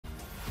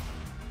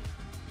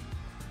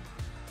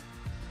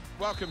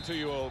Welcome to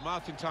you all.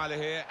 Martin Tyler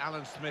here,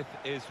 Alan Smith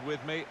is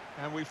with me,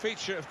 and we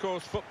feature, of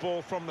course,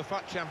 football from the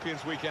FUT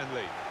Champions Weekend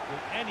League. Well,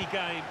 any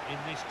game in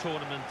this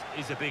tournament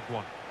is a big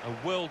one.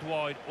 A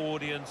worldwide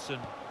audience,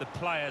 and the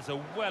players are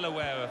well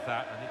aware of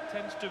that, and it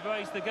tends to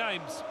raise the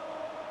games.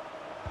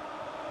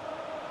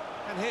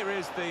 And here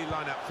is the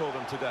lineup for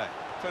them today.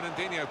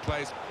 Fernandinho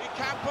plays. He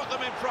can put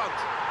them in front.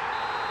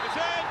 It's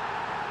in!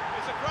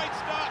 It's a great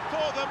start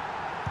for them.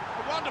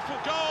 A wonderful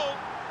goal.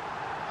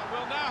 And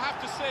we'll now have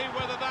to see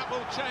whether that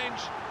will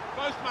change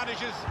both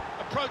managers'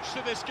 approach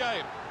to this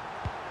game.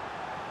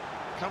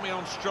 Coming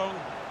on strong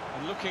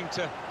and looking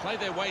to play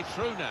their way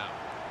through now.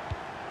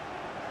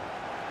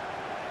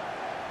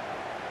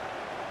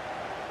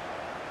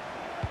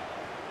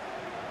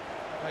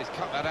 He's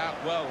cut that out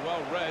well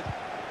read.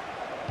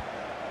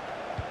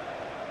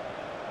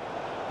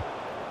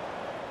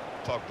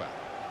 Pogba.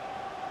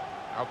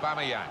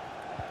 Aubameyang.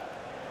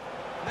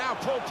 Now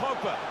Paul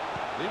Pogba.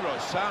 Leroy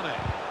Sané.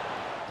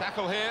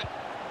 Tackle here.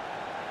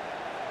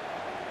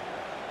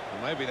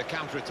 Well, maybe the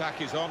counter-attack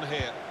is on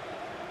here.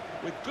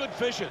 With good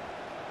vision.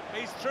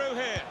 He's through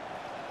here.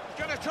 He's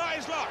going to try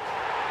his luck.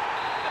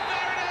 And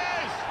there it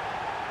is!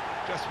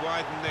 Just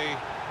widen the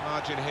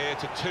margin here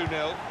to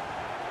 2-0.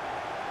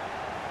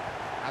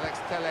 Alex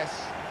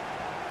Telles.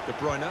 De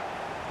Bruyne.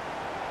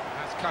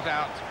 That's cut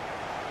out.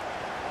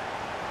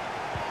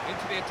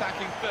 Into the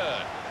attacking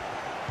third.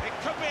 It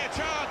could be a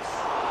chance.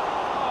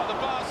 Oh, the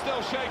bar's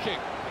still shaking.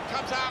 It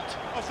comes out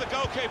of the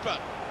goalkeeper.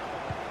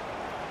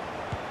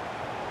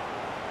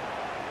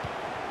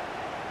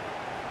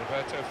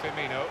 Roberto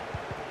Firmino.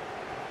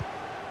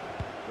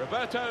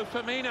 Roberto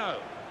Firmino.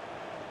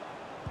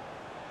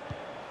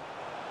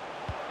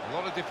 A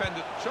lot of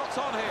defenders. Shots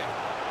on here.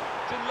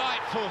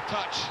 Delightful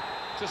touch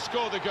to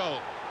score the goal.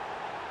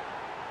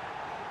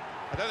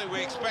 I don't think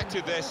we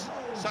expected this,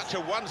 such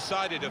a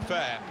one-sided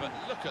affair, but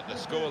look at the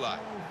scoreline.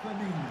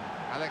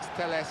 Alex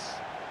Telles.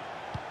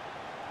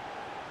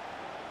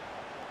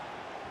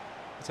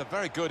 It's a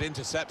very good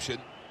interception.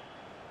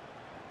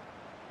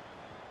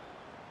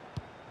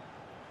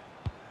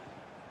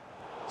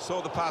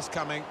 Saw the pass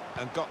coming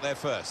and got there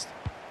first.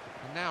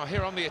 And now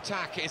here on the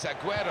attack is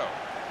Aguero.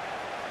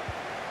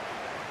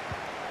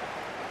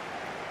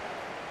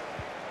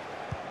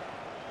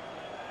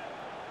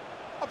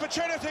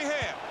 Opportunity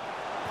here.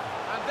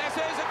 And this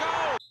is a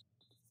goal!